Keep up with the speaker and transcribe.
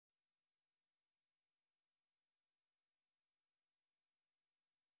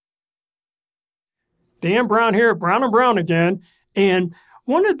Dan Brown here, Brown and Brown again. And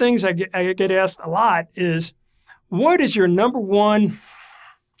one of the things I get asked a lot is, what is your number one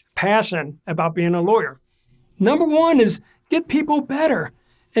passion about being a lawyer? Number one is get people better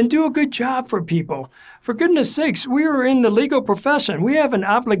and do a good job for people. For goodness sakes, we are in the legal profession. We have an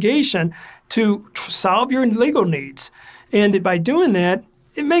obligation to solve your legal needs. And by doing that,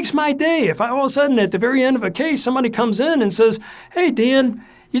 it makes my day. If all of a sudden at the very end of a case, somebody comes in and says, hey, Dan,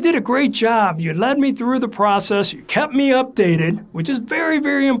 you did a great job. You led me through the process. You kept me updated, which is very,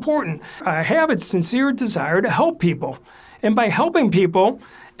 very important. I have a sincere desire to help people. And by helping people,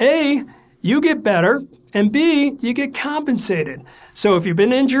 A, you get better, and B, you get compensated. So if you've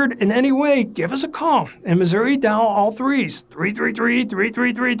been injured in any way, give us a call. In Missouri, dial all threes,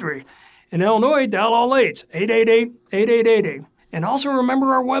 333-3333. In Illinois, dial all eights, 888-8888. And also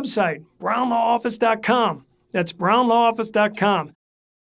remember our website, brownlawoffice.com. That's brownlawoffice.com.